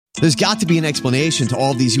There's got to be an explanation to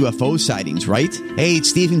all of these UFO sightings, right? Hey,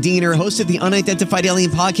 it's Stephen Diener, host of the Unidentified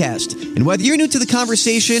Alien Podcast. And whether you're new to the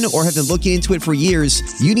conversation or have been looking into it for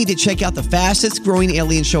years, you need to check out the fastest growing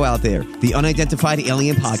alien show out there, the Unidentified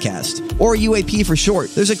Alien Podcast, or UAP for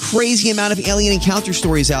short. There's a crazy amount of alien encounter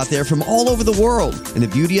stories out there from all over the world. And the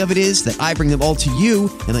beauty of it is that I bring them all to you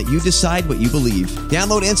and let you decide what you believe.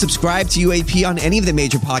 Download and subscribe to UAP on any of the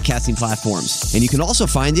major podcasting platforms. And you can also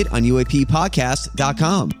find it on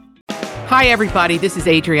UAPpodcast.com. Hi, everybody. This is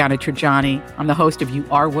Adriana Trajani. I'm the host of You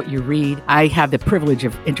Are What You Read. I have the privilege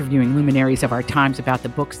of interviewing luminaries of our times about the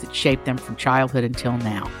books that shaped them from childhood until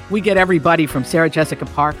now. We get everybody from Sarah Jessica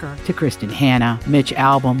Parker to Kristen Hanna, Mitch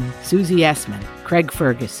Albom, Susie Essman, Craig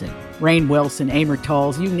Ferguson, Rainn Wilson, Amor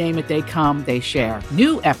Tolls, you name it, they come, they share.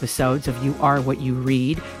 New episodes of You Are What You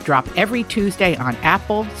Read drop every Tuesday on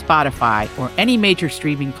Apple, Spotify, or any major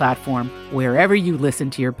streaming platform wherever you listen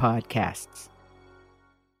to your podcasts.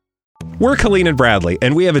 We're Colleen and Bradley,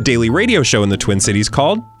 and we have a daily radio show in the Twin Cities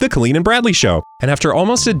called The Colleen and Bradley Show. And after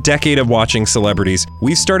almost a decade of watching celebrities,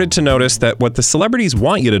 we've started to notice that what the celebrities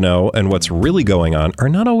want you to know and what's really going on are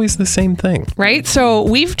not always the same thing. Right? So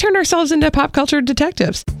we've turned ourselves into pop culture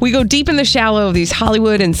detectives. We go deep in the shallow of these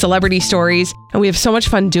Hollywood and celebrity stories, and we have so much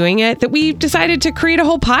fun doing it that we decided to create a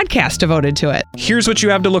whole podcast devoted to it. Here's what you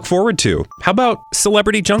have to look forward to. How about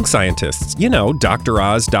celebrity junk scientists? You know, Dr.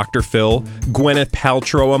 Oz, Dr. Phil, Gwyneth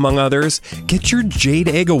Paltrow, among others. Get your jade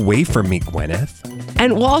egg away from me, Gwyneth.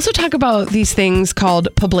 And we'll also talk about these things called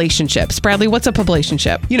publicationships. Bradley, what's a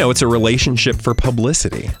publicationship? You know, it's a relationship for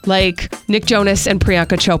publicity. Like Nick Jonas and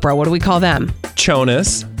Priyanka Chopra. What do we call them?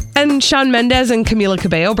 Jonas. And Shawn Mendes and Camila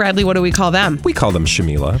Cabello. Bradley, what do we call them? We call them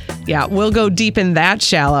Shamila. Yeah, we'll go deep in that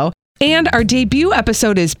shallow. And our debut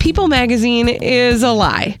episode is People Magazine is a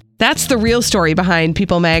Lie. That's the real story behind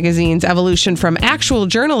People Magazine's evolution from actual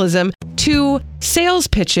journalism to sales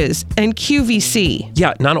pitches and QVC.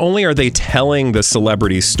 Yeah, not only are they telling the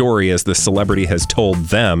celebrity's story as the celebrity has told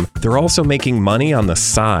them, they're also making money on the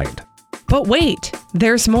side. But wait,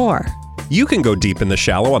 there's more. You can go deep in the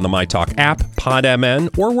shallow on the myTalk app,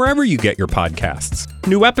 PodMN, or wherever you get your podcasts.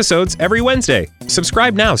 New episodes every Wednesday.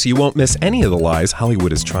 Subscribe now so you won't miss any of the lies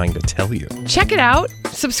Hollywood is trying to tell you. Check it out,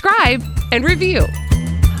 subscribe, and review.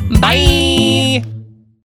 Bye!